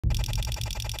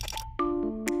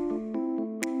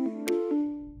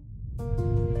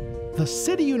The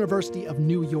City University of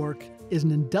New York is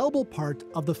an indelible part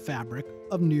of the fabric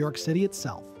of New York City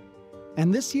itself.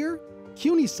 And this year,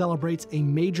 CUNY celebrates a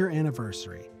major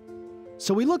anniversary.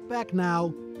 So we look back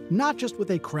now, not just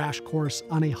with a crash course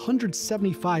on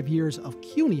 175 years of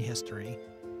CUNY history,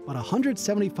 but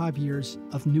 175 years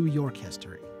of New York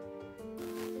history.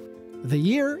 The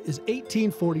year is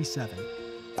 1847.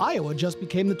 Iowa just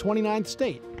became the 29th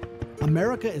state.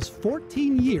 America is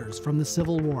 14 years from the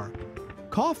Civil War.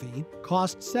 Coffee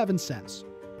costs 7 cents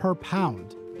per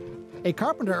pound. A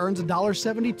carpenter earns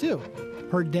 $1.72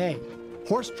 per day.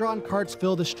 Horse-drawn carts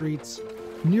fill the streets.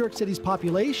 New York City's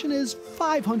population is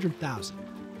 500,000.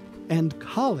 And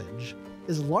college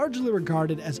is largely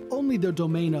regarded as only the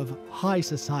domain of high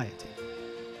society.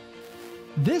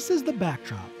 This is the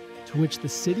backdrop to which the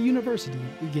City University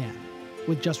began,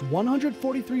 with just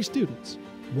 143 students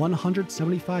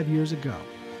 175 years ago,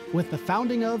 with the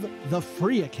founding of the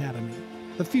Free Academy,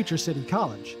 the future City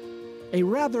College, a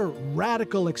rather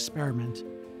radical experiment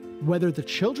whether the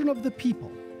children of the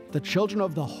people, the children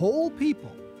of the whole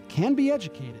people, can be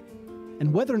educated,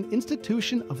 and whether an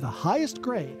institution of the highest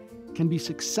grade can be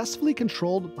successfully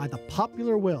controlled by the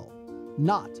popular will,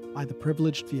 not by the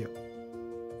privileged few.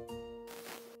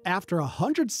 After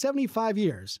 175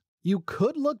 years, you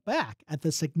could look back at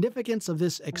the significance of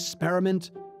this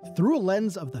experiment through a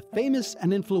lens of the famous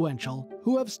and influential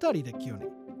who have studied at CUNY.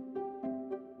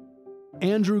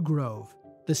 Andrew Grove,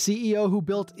 the CEO who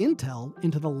built Intel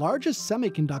into the largest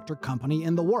semiconductor company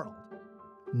in the world.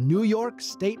 New York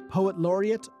State Poet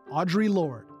Laureate Audre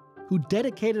Lorde, who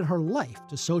dedicated her life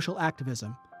to social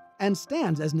activism and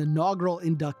stands as an inaugural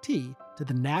inductee to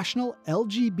the National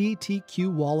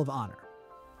LGBTQ Wall of Honor.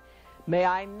 May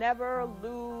I never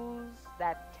lose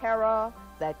that terror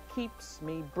that keeps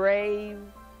me brave.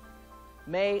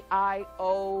 May I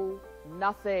owe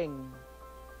nothing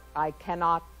I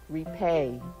cannot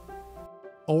repay.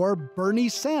 Or Bernie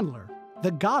Sandler,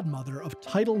 the godmother of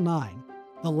Title IX,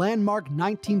 the landmark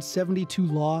 1972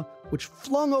 law which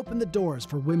flung open the doors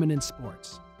for women in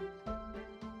sports.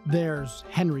 There's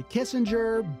Henry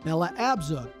Kissinger, Bella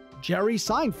Abzug, Jerry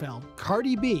Seinfeld,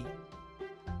 Cardi B.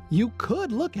 You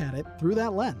could look at it through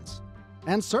that lens.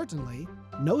 And certainly,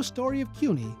 no story of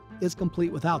CUNY is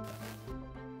complete without them.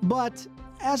 But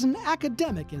as an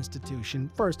academic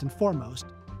institution, first and foremost,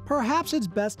 perhaps it's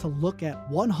best to look at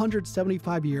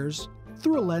 175 years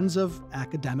through a lens of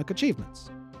academic achievements.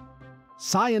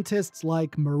 Scientists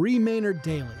like Marie Maynard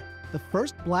Daly, the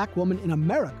first black woman in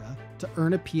America to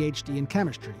earn a PhD in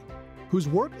chemistry, whose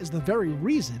work is the very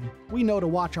reason we know to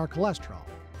watch our cholesterol.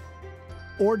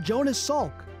 Or Jonas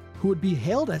Salk, who would be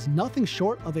hailed as nothing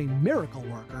short of a miracle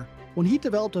worker when he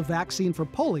developed a vaccine for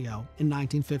polio in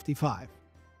 1955.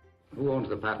 Who owns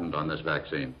the patent on this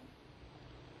vaccine?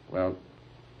 Well,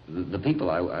 the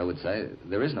people, I would say.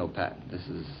 There is no patent. This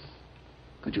is...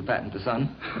 Could you patent the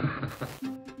sun?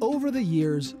 Over the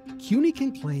years, CUNY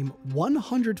can claim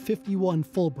 151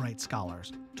 Fulbright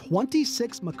scholars,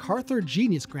 26 MacArthur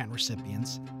Genius Grant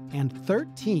recipients, and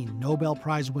 13 Nobel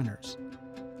Prize winners.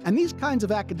 And these kinds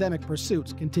of academic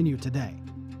pursuits continue today.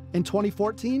 In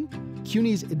 2014,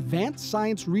 CUNY's Advanced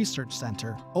Science Research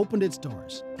Center opened its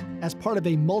doors as part of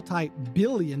a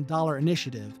multi-billion-dollar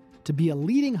initiative to be a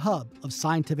leading hub of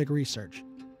scientific research,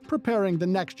 preparing the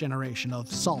next generation of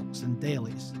Salks and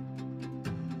Dalys.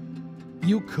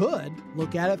 You could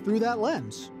look at it through that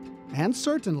lens, and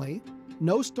certainly,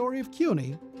 no story of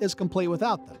CUNY is complete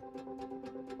without them.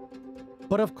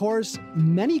 But of course,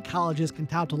 many colleges can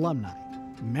tout alumni.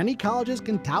 Many colleges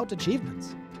can tout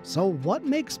achievements. So what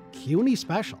makes CUNY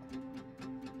special?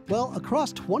 Well,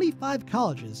 across 25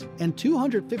 colleges and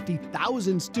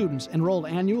 250,000 students enrolled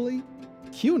annually,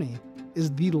 CUNY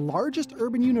is the largest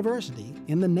urban university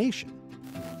in the nation.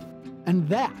 And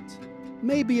that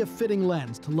may be a fitting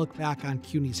lens to look back on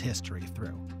CUNY's history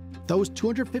through. Those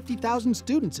 250,000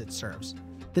 students it serves,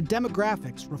 the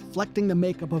demographics reflecting the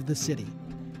makeup of the city,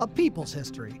 a people's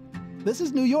history. This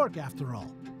is New York, after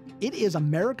all. It is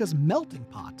America's melting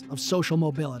pot of social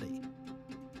mobility.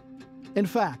 In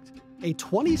fact, a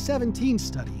 2017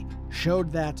 study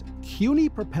showed that CUNY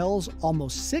propels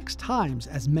almost 6 times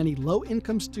as many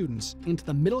low-income students into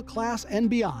the middle class and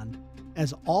beyond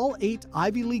as all 8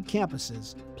 Ivy League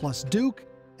campuses, plus Duke,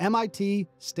 MIT,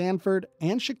 Stanford,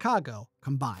 and Chicago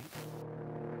combined.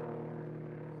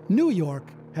 New York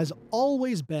has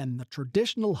always been the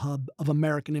traditional hub of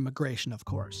American immigration, of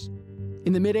course.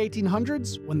 In the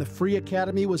mid-1800s, when the Free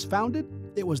Academy was founded,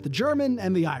 it was the German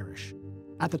and the Irish.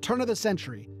 At the turn of the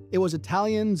century, it was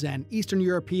Italians and Eastern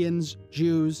Europeans,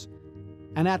 Jews.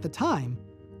 And at the time,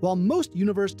 while most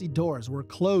university doors were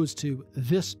closed to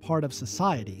this part of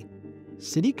society,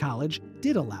 City College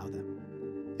did allow them.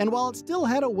 And while it still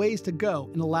had a ways to go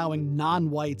in allowing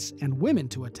non-whites and women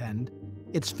to attend,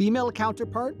 its female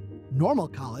counterpart, Normal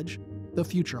College, the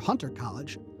future Hunter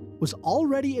College, was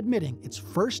already admitting its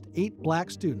first 8 black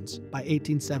students by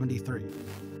 1873.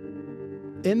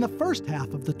 In the first half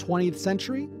of the 20th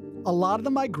century, a lot of the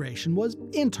migration was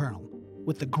internal,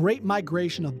 with the Great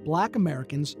Migration of Black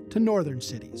Americans to northern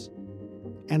cities.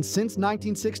 And since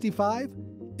 1965,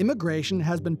 immigration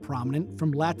has been prominent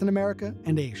from Latin America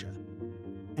and Asia.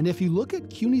 And if you look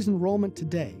at CUNY's enrollment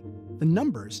today, the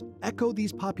numbers echo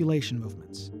these population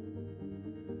movements.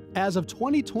 As of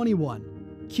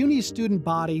 2021, CUNY's student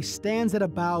body stands at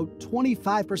about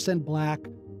 25% Black,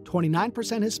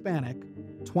 29% Hispanic,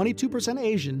 22%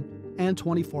 Asian, and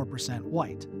 24%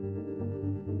 white.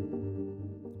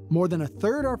 More than a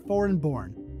third are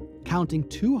foreign-born, counting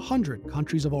 200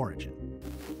 countries of origin.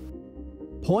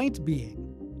 Point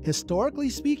being, historically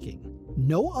speaking,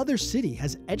 no other city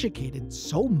has educated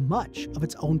so much of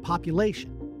its own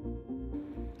population.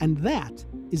 And that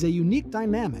is a unique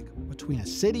dynamic between a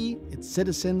city, its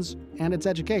citizens, and its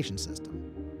education system.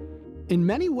 In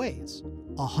many ways,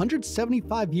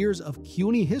 175 years of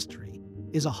CUNY history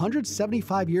is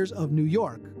 175 years of New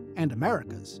York and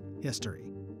America's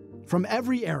history, from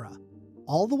every era,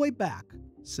 all the way back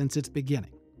since its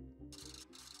beginning.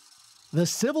 The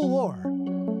Civil War.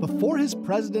 Before his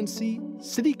presidency,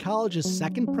 City College's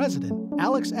second president,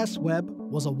 Alex S. Webb,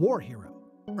 was a war hero,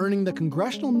 earning the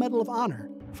Congressional Medal of Honor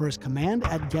for his command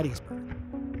at Gettysburg.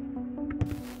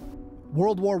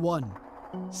 World War I.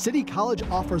 City College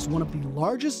offers one of the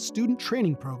largest student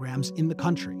training programs in the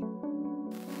country.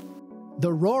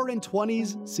 The Roaring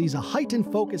 '20s sees a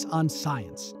heightened focus on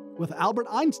science, with Albert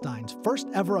Einstein's first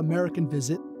ever American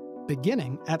visit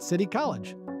beginning at City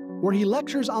College, where he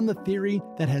lectures on the theory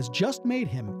that has just made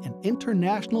him an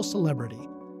international celebrity,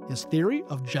 his theory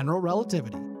of general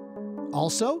relativity.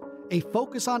 Also, a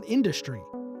focus on industry,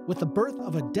 with the birth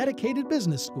of a dedicated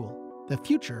business school, the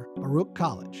future Baruch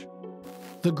College.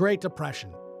 The Great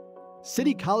Depression.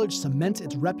 City College cements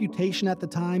its reputation at the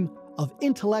time of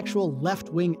intellectual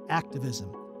left-wing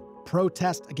activism,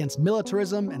 protest against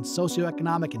militarism and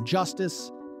socioeconomic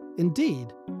injustice.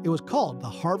 Indeed, it was called the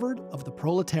Harvard of the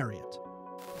proletariat.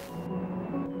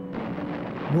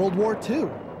 World War II.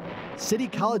 City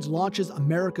College launches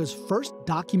America's first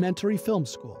documentary film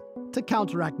school to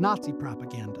counteract Nazi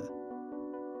propaganda.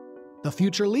 The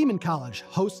future Lehman College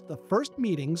hosts the first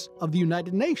meetings of the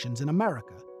United Nations in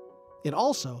America. It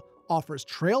also offers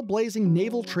trailblazing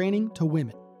naval training to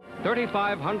women.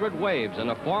 3,500 waves in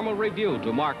a formal review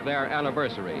to mark their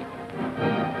anniversary.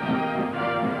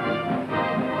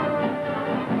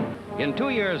 In 2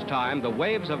 years' time, the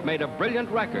waves have made a brilliant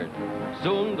record.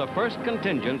 Soon, the first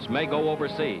contingents may go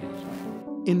overseas.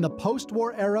 In the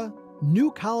post-war era,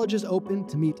 new colleges opened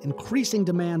to meet increasing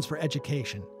demands for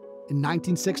education. In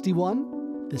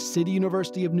 1961, the City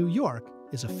University of New York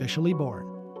is officially born.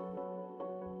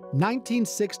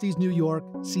 1960s New York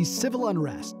sees civil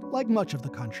unrest, like much of the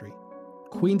country.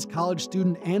 Queens College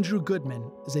student Andrew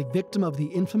Goodman is a victim of the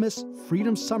infamous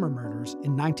Freedom Summer murders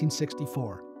in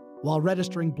 1964, while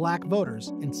registering black voters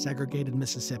in segregated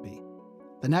Mississippi.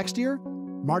 The next year,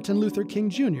 Martin Luther King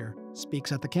Jr.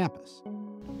 speaks at the campus.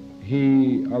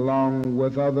 He, along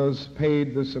with others,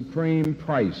 paid the supreme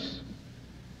price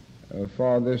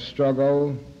for this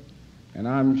struggle, and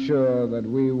I'm sure that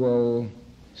we will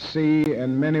see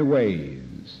in many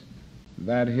ways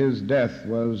that his death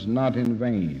was not in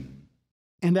vain.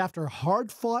 And after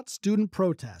hard-fought student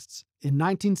protests, in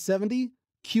 1970,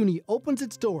 CUNY opens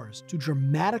its doors to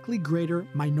dramatically greater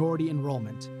minority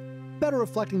enrollment, better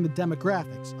reflecting the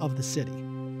demographics of the city.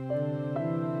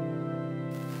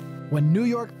 When New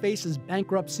York faces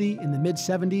bankruptcy in the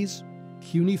mid-70s,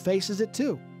 CUNY faces it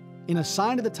too, in a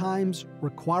sign of the times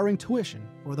requiring tuition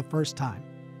for the first time.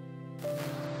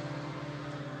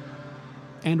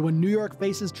 And when New York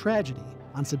faces tragedy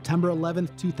on September 11,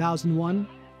 2001,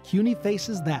 CUNY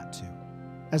faces that too,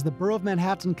 as the Borough of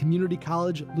Manhattan Community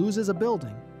College loses a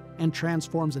building and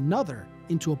transforms another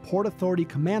into a Port Authority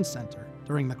command center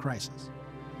during the crisis.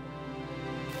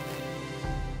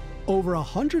 Over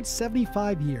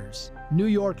 175 years, New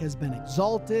York has been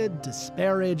exalted,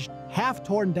 disparaged, half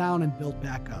torn down, and built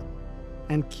back up.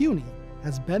 And CUNY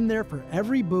has been there for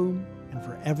every boom and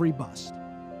for every bust.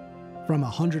 From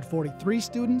 143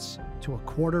 students to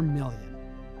 250,000.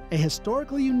 A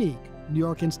historically unique New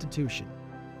York institution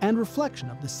and reflection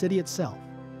of the city itself,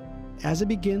 as it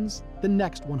begins the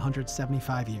next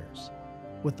 175 years,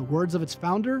 with the words of its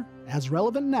founder as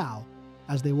relevant now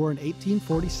as they were in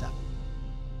 1847.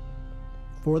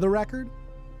 For the record,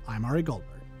 I'm Ari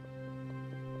Goldberg.